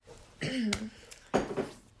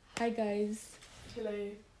Hi guys. Hello.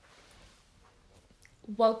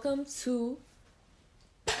 Welcome to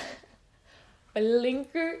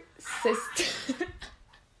Blinker Sister.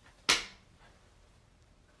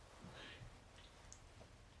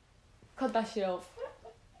 Cut that shit off.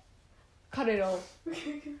 Cut it off.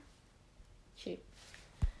 Shit.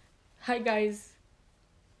 Hi guys.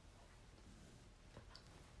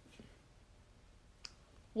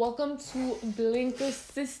 Welcome to Blinker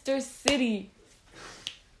Sister City.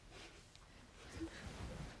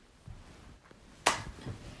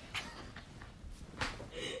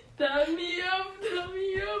 Turn me up.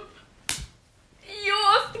 Yo,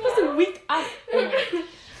 it was a weak ass.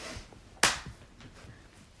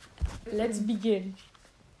 Let's begin.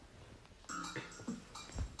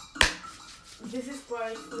 This is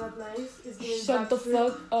quite not nice. It's giving Shut the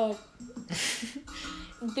backflip. fuck up.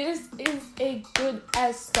 This is a good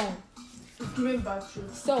ass song. It's giving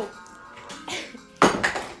backflip. So,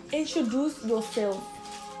 introduce yourself.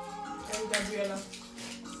 I'm Gabriella.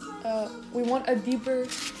 We want a deeper.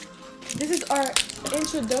 This is our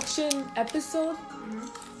introduction episode.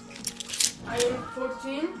 I am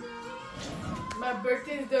 14. My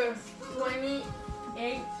birthday is the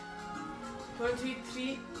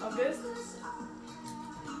 23 August.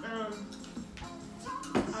 I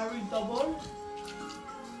read double.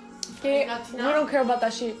 Okay, we don't care about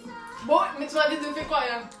that shit. Bon, mais tu m'as dit de faire quoi,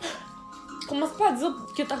 hein? Commence pas à dire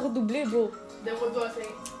que t'as redoublé, bro. The photo I say,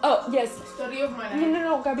 Oh, yes. story of my life.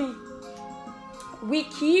 No, Gabi. We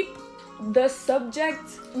keep the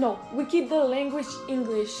subject. No, we keep the language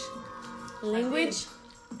English. Language?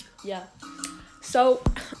 Yeah. So,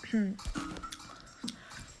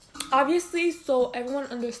 obviously, so everyone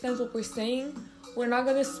understands what we're saying, we're not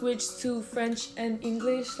gonna switch to French and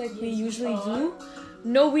English like we Yes, usually we are. do.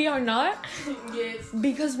 No, we are not. Yes.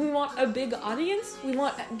 Because we want a big audience. We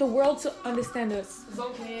want the world to understand us.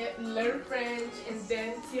 Donc, learn French and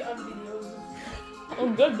then see our videos. Oh,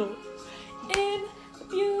 good though. In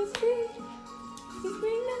music, he's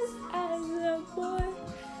green as a boy.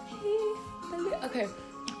 Okay.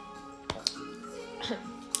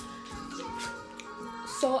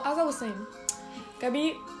 So, as I was saying,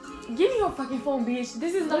 Gabi, give me your fucking phone, bitch.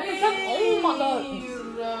 This is not the time. Oh my god.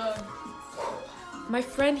 My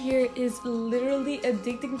friend here is literally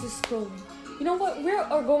addicting to scrolling. You know what? We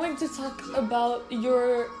are going to talk about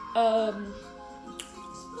your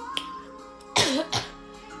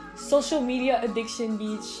social media addiction,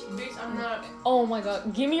 bitch. Bitch, I'm not. Oh my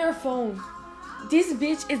god, give me your phone. This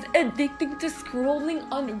bitch is addicting to scrolling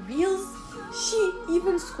on Reels. She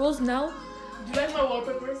even scrolls now. Do you like my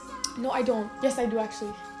wallpapers? No, I don't. Yes, I do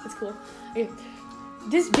actually. It's cool. Okay.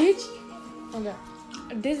 This bitch. Okay.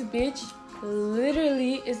 This bitch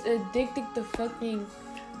literally is addicted to fucking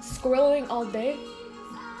scrolling all day.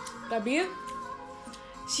 Gabi.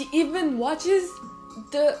 She even watches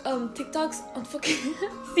the TikToks on fucking.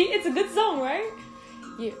 See, it's a good song, right?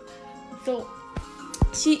 Yeah. So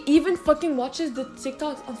she even fucking watches the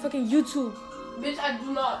TikToks on fucking YouTube. Bitch, I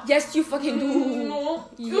do not. Yes, you fucking do. No.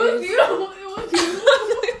 Yes. It was you.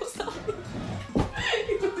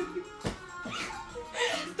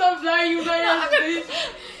 Stop lying, you guys, bitch.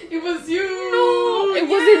 It was you. No, it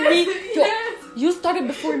wasn't me. Yo, Yes. you started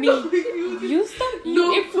before me. No, You started.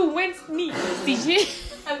 No. You influenced me. CJ.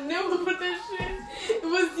 I never put that shit. It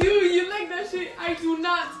was you. You like that shit. I do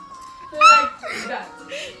not like that.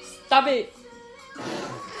 Stop it.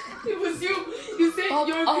 It was you. You said Stop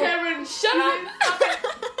your up. parents. Shut You up. said, Stop it.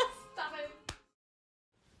 Stop it.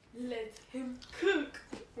 Let him cook.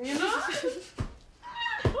 You know?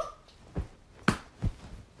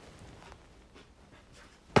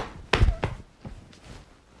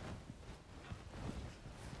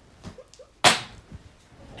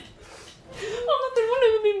 Oh, nothing won't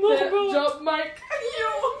even be moved, bro. Job mic.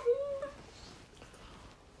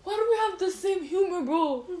 Why do we have the same humor,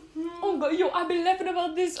 bro? Oh god, yo, I've been laughing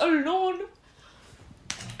about this alone.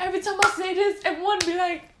 Every time I say this, everyone be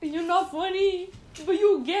like, "You're not funny, but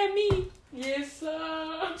you get me." Yes,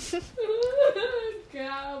 sir.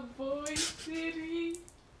 Cowboy City.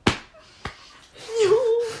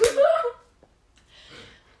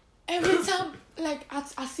 Every time, like,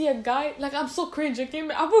 I see a guy, like, I'm so cringe, okay?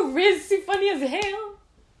 I would really see funny as hell.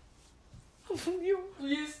 You.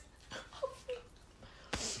 Yes.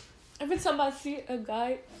 Every time I see a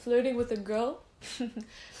guy flirting with a girl,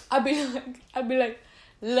 I'd be like,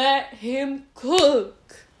 let him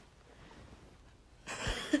cook.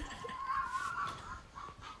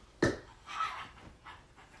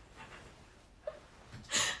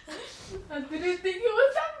 I didn't think it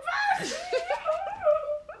was that bad.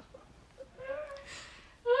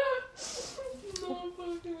 No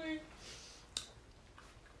fucking way.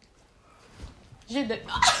 J'ai de...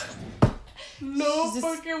 No Jesus.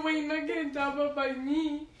 fucking way, not getting top up by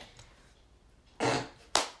me.